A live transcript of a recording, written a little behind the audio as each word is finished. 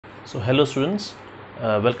So hello students,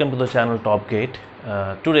 welcome to the channel TopGATE.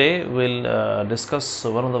 Today we'll discuss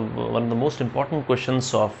one of the most important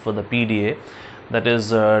questions of the PDA, that is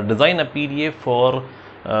design a PDA for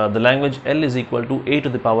the language L is equal to a to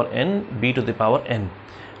the power n, b to the power n.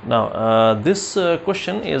 Now this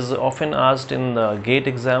question is often asked in the GATE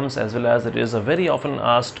exams, as well as it is a very often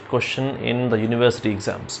asked question in the university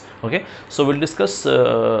exams. Okay, so we'll discuss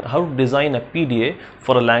how to design a PDA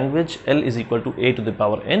for a language L is equal to a to the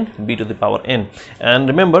power n, b to the power n. And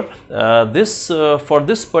remember, for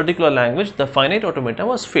this particular language the finite automata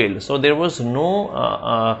was failed, so there was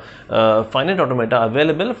no finite automata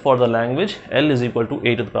available for the language L is equal to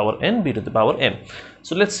a to the power n, b to the power n.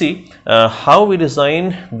 So let's see how we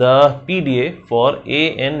design the PDA for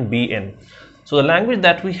anbn. So the language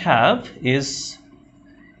that we have is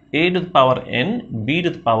a to the power n, b to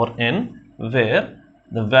the power n, where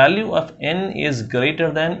the value of n is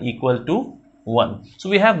greater than equal to 1. So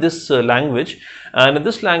we have this language, and in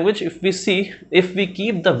this language, if we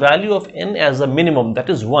keep the value of n as a minimum, that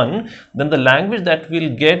is 1, then the language that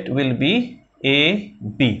we'll get will be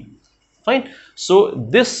AB. Fine. So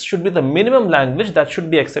this should be the minimum language that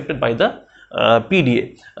should be accepted by the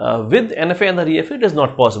PDA. With NFA and the ReFA it is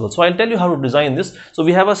not possible. So I'll tell you how to design this. So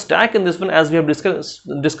we have a stack in this one, as we have discussed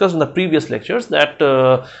in the previous lectures, that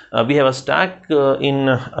we have a stack in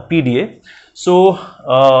a PDA. So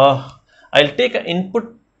I'll take an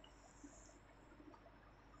input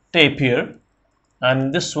tape here,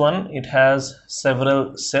 and this one it has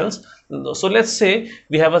several cells. So let's say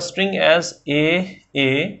we have a string as A,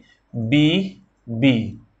 B,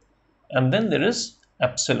 B, and then there is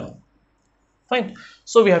epsilon. Fine.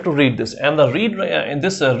 So we have to read this, and the read in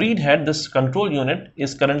this read head, this control unit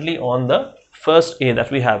is currently on the first A that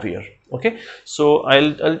we have here. Okay, so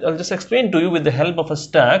I'll just explain to you with the help of a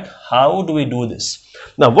stack how do we do this.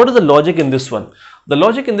 Now what is the logic in this one? The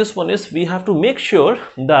logic in this one is we have to make sure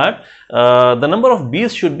that the number of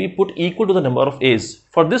B's should be put equal to the number of A's.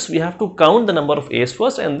 For this we have to count the number of A's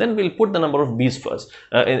first, and then we'll put the number of B's first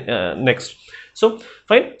next. So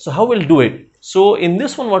fine. So how we'll do it? So in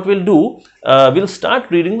this one what we'll do, we'll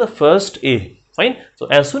start reading the first A. Fine. So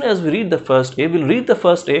as soon as we read the first A, we'll read the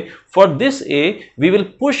first A. For this A, we will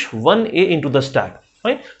push one A into the stack.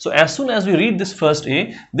 Fine. So as soon as we read this first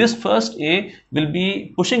A will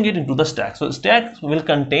be pushing it into the stack. So the stack will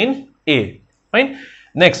contain A. Fine.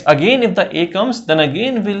 Next, again if the A comes, then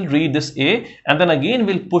again we'll read this A, and then again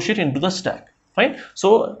we'll push it into the stack. Fine.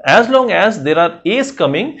 So as long as there are A's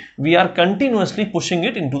coming, we are continuously pushing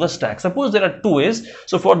it into the stack. Suppose there are two A's.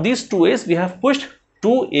 So for these two A's, we have pushed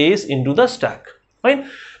two A's into the stack. Fine.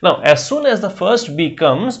 Now as soon as the first B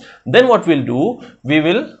comes, then what we'll do,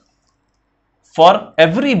 for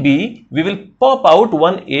every B, we will pop out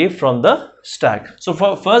one A from the stack. So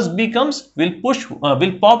for first B comes, we'll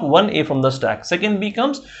pop one A from the stack. Second B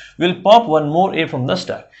comes, we'll pop one more A from the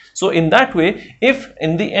stack. So in that way, if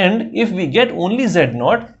in the end, if we get only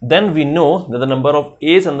Z0, then we know that the number of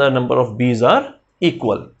A's and the number of B's are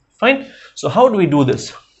equal. Fine. So how do we do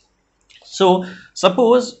this? So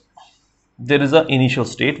suppose there is an initial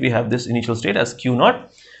state. We have this initial state as Q0.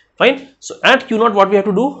 Fine. So at Q0, what we have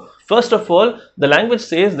to do? First of all, the language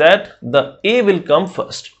says that the A will come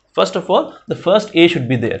first. First of all, the first A should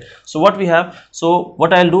be there. So what we have? So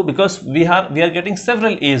what I'll do, because we are getting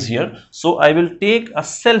several A's here, so I will take a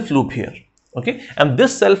self loop here. Okay, and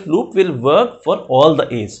this self loop will work for all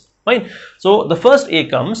the A's. Fine. So the first A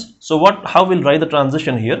comes. So how we'll write the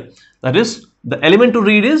transition here? That is, the element to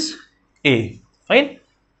read is A. Fine.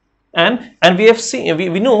 And we have seen,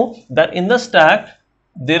 we know that in the stack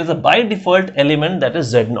there is a by default element, that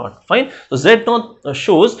is Z0. Fine. So Z0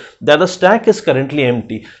 shows that the stack is currently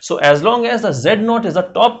empty. So as long as the Z0 is the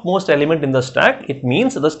topmost element in the stack, it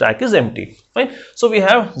means that the stack is empty. Fine. So we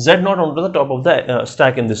have Z0 onto the top of the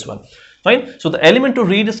stack in this one. Fine. So the element to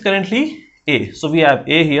read is currently A. So we have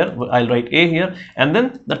A here. I'll write A here, and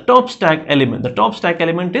then the top stack element. The top stack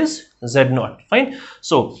element is Z0. Fine.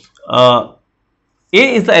 So A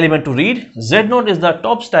is the element to read. Z0 is the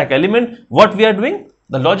top stack element. What we are doing?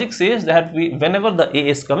 The logic says that whenever the A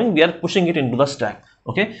is coming, we are pushing it into the stack.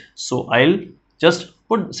 Okay. So I'll just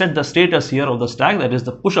set the status here of the stack, that is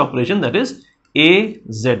the push operation, that is A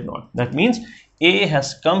Z0. That means A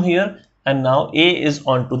has come here, and now A is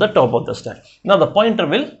onto the top of the stack. Now the pointer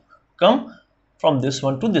will come from this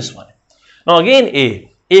one to this one. Now again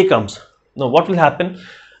A comes. Now what will happen?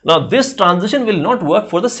 Now this transition will not work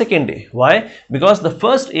for the second A. Why? Because the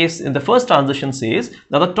first A in the first transition says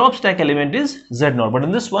that the top stack element is Z0, but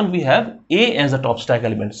in this one we have A as a top stack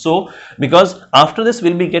element. So because after this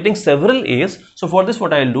we'll be getting several A's, so for this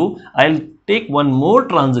what I'll do, I'll take one more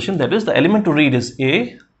transition, that is the element to read is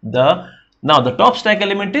A, now the top stack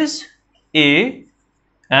element is A,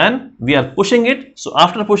 and we are pushing it. So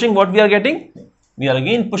after pushing, what we are getting? We are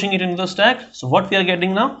again pushing it into the stack. So what we are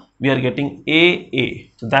getting now? We are getting AA.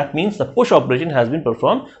 So that means the push operation has been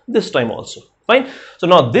performed this time also. Fine. So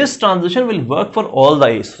now this transition will work for all the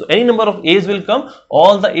A's. So any number of A's will come,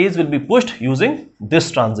 all the A's will be pushed using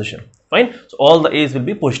this transition. Fine. So all the A's will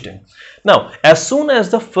be pushed in. Now as soon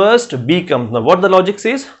as the first B comes, now what the logic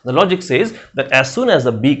says? The logic says that as soon as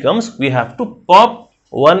the B comes, we have to pop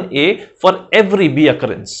one A for every B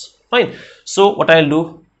occurrence. Fine. So what I'll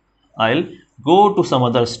do, I'll go to some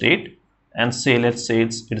other state and say, let's say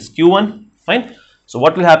it is Q1. Fine. So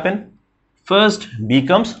what will happen? First B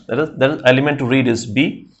comes, that is element to read is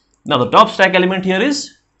B. Now the top stack element here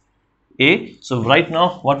is A. So right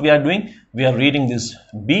now what we are doing, we are reading this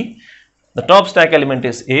B. The top stack element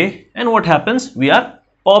is A, and what happens? We are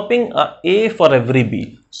popping A for every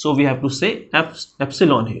B. So we have to say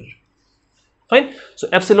epsilon here. Fine. So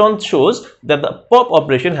epsilon shows that the pop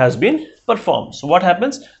operation has been performed. So what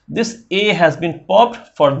happens? This A has been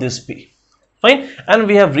popped for this B. Fine. And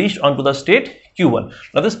we have reached onto the state Q1.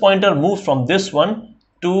 Now this pointer moves from this one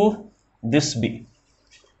to this B.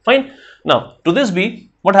 Fine. Now to this B,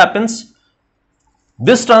 what happens?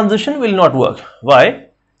 This transition will not work. Why?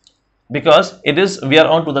 Because we are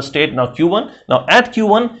on to the state now Q1. Now at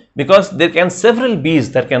Q1, because there can several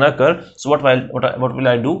B's that can occur. So what will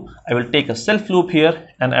I do? I will take a self loop here,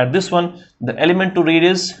 and at this one, the element to read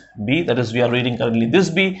is B. That is, we are reading currently this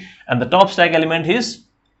B, and the top stack element is,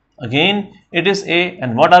 again, it is A.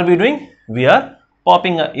 And what are we doing? We are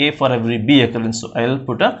popping A for every B occurrence. So I will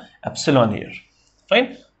put a epsilon here.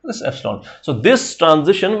 Fine. This epsilon. So this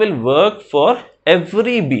transition will work for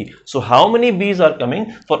every B. So how many B's are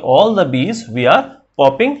coming? For all the B's, we are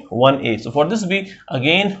popping 1A. So for this B,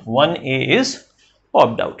 again 1A is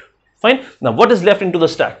popped out. Fine. Now what is left into the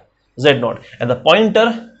stack? Z0. And the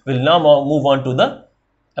pointer will now move on to the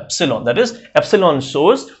epsilon. That is, epsilon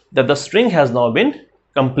shows that the string has now been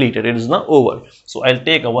completed. It is now over. So I'll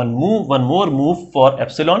take one more move for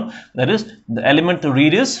epsilon. That is, the element to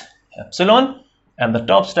read is epsilon, and the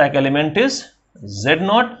top stack element is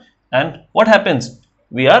Z0. And what happens?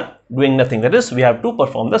 We are doing nothing. That is, we have to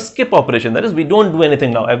perform the skip operation. That is, we don't do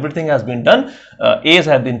anything now. Everything has been done. A's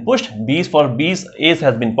have been pushed. B's for B's, A's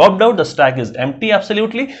has been popped out. The stack is empty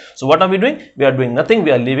absolutely. So what are we doing? We are doing nothing.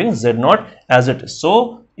 We are leaving Z0 as it is.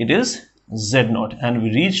 So it is Z0, and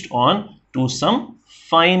we reached on to some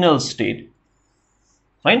final state.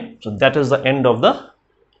 Fine. So that is the end of the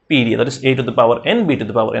PDA. That is A to the power n, B to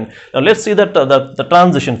the power n. Now let's see that the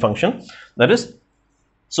transition function. That is,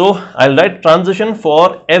 so I'll write transition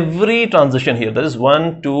for every transition here. That is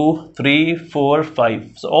 1, 2, 3, 4,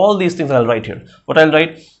 5. So all these things I'll write here. What I'll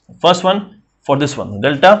write? First one for this one,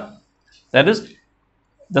 delta. That is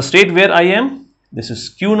the state where I am. This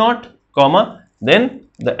is Q0, comma. Then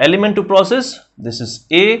the element to process. This is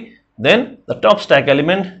A. Then the top stack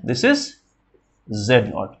element. This is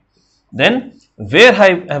Z0. Then where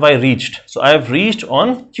have I reached? So I have reached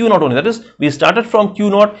on Q0 only. That is, we started from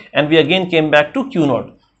Q0 and we again came back to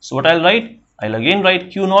Q0. So what I'll write? I'll again write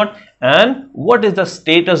Q0, and what is the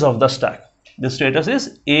status of the stack? The status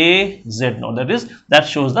is AZ0. That is, that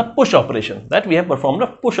shows the push operation, that we have performed a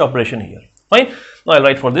push operation here. Fine. Now I'll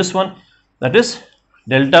write for this one. That is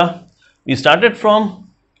delta. We started from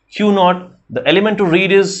Q0. The element to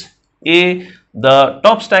read is A. The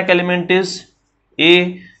top stack element is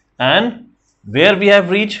A, and where we have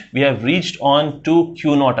reached? We have reached on to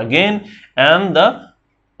Q0 again, and the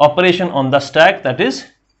operation on the stack, that is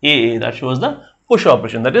AA, that shows the push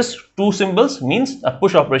operation. That is, two symbols means a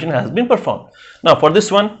push operation has been performed. Now for this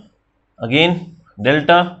one, again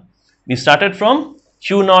delta. We started from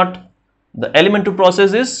Q0. The element to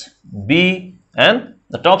process is B, and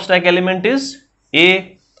the top stack element is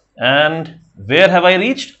A, and where have I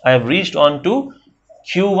reached? I have reached on to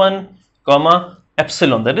Q1, comma,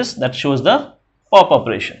 epsilon. That is, that shows the pop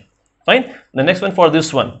operation. Fine. The next one for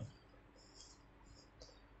this one,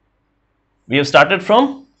 we have started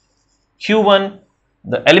from Q1.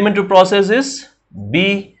 The element to process is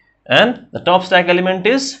B, and the top stack element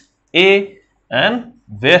is A, and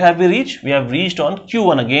where have we reached? We have reached on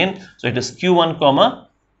Q1 again. So it is Q1, comma,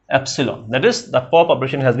 epsilon. That is, the pop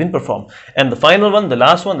operation has been performed. And the final one, the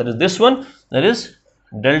last one, that is this one, that is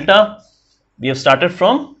delta. We have started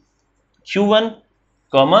from Q1,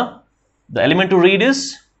 comma, the element to read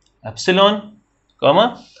is epsilon,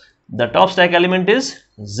 comma, the top stack element is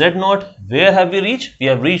Z0. Where have we reached? We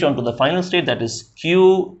have reached on to the final state, that is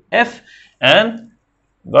QF, and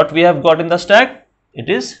what we have got in the stack, it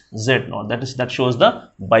is Z0. That shows the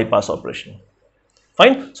bypass operation.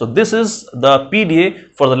 Fine. So this is the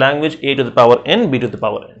PDA for the language A to the power n, B to the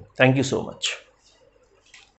power n. Thank you so much.